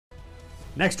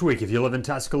Next week, if you live in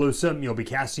Tuscaloosa, you'll be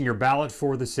casting your ballot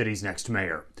for the city's next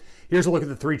mayor. Here's a look at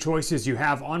the three choices you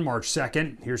have on March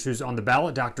 2nd. Here's who's on the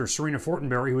ballot: Dr. Serena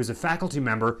Fortenberry, who is a faculty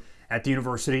member at the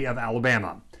University of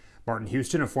Alabama; Martin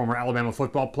Houston, a former Alabama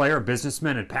football player,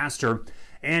 businessman, and pastor;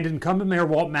 and incumbent Mayor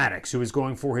Walt Maddox, who is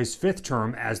going for his fifth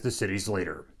term as the city's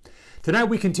leader. Tonight,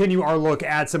 we continue our look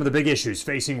at some of the big issues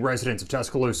facing residents of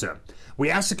Tuscaloosa. We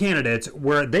asked the candidates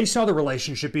where they saw the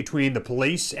relationship between the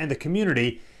police and the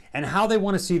community and how they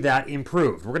want to see that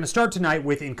improved. We're going to start tonight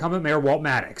with incumbent Mayor Walt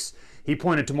Maddox. He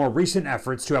pointed to more recent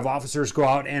efforts to have officers go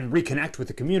out and reconnect with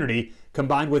the community,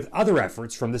 combined with other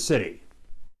efforts from the city.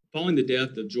 Following the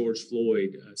death of George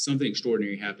Floyd, something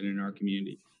extraordinary happened in our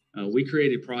community. We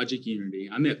created Project Unity.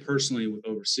 I met personally with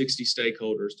over 60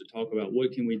 stakeholders to talk about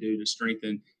what can we do to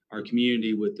strengthen our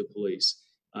community with the police.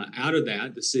 Out of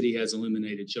that, the city has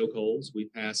eliminated chokeholds.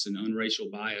 We've passed an unracial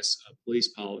bias police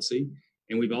policy.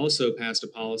 And we've also passed a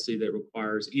policy that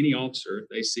requires any officer, if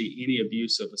they see any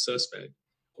abuse of a suspect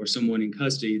or someone in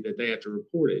custody, that they have to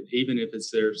report it, even if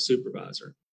it's their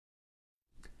supervisor.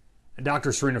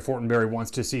 Dr. Serena Fortenberry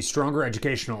wants to see stronger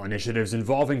educational initiatives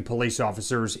involving police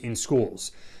officers in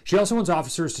schools. She also wants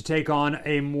officers to take on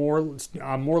a more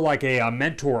like a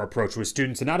mentor approach with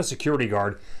students and not a security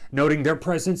guard, noting their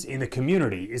presence in the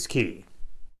community is key.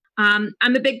 I'm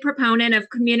a big proponent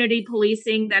of community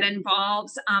policing that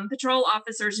involves patrol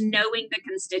officers knowing the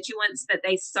constituents that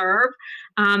they serve.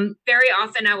 Very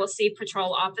often I will see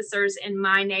patrol officers in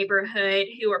my neighborhood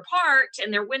who are parked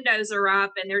and their windows are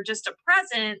up and they're just a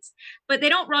presence, but they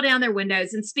don't roll down their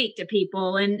windows and speak to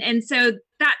people. And so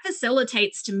that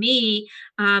facilitates, to me,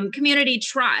 community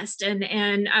trust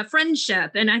and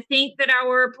friendship. And I think that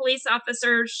our police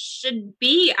officers should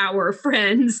be our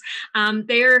friends.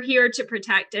 They're here to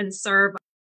protect and serve.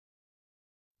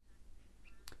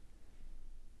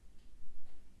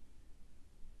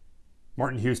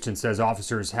 Martin Houston says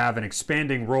officers have an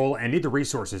expanding role and need the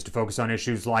resources to focus on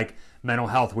issues like mental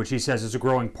health, which he says is a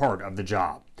growing part of the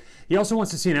job. He also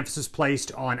wants to see an emphasis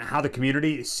placed on how the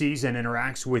community sees and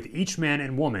interacts with each man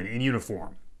and woman in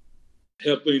uniform.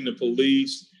 Helping the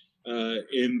police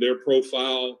in their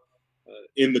profile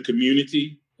in the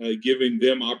community, giving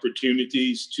them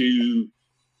opportunities to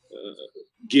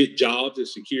get jobs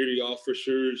as security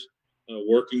officers,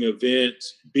 working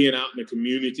events, being out in the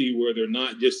community where they're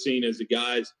not just seen as the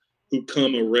guys who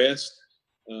come arrest,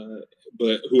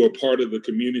 but who are part of the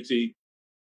community.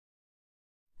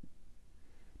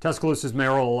 Tuscaloosa's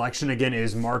mayoral election again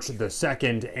is March the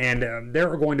 2nd, and there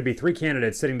are going to be three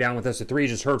candidates sitting down with us, the three you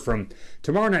just heard from,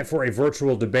 tomorrow night for a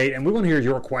virtual debate, and we want to hear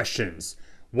your questions.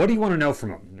 What do you want to know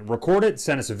from them? Record it,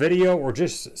 send us a video, or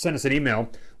just send us an email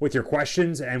with your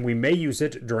questions, and we may use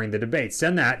it during the debate.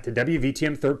 Send that to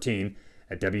WVTM13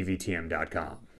 at WVTM.com.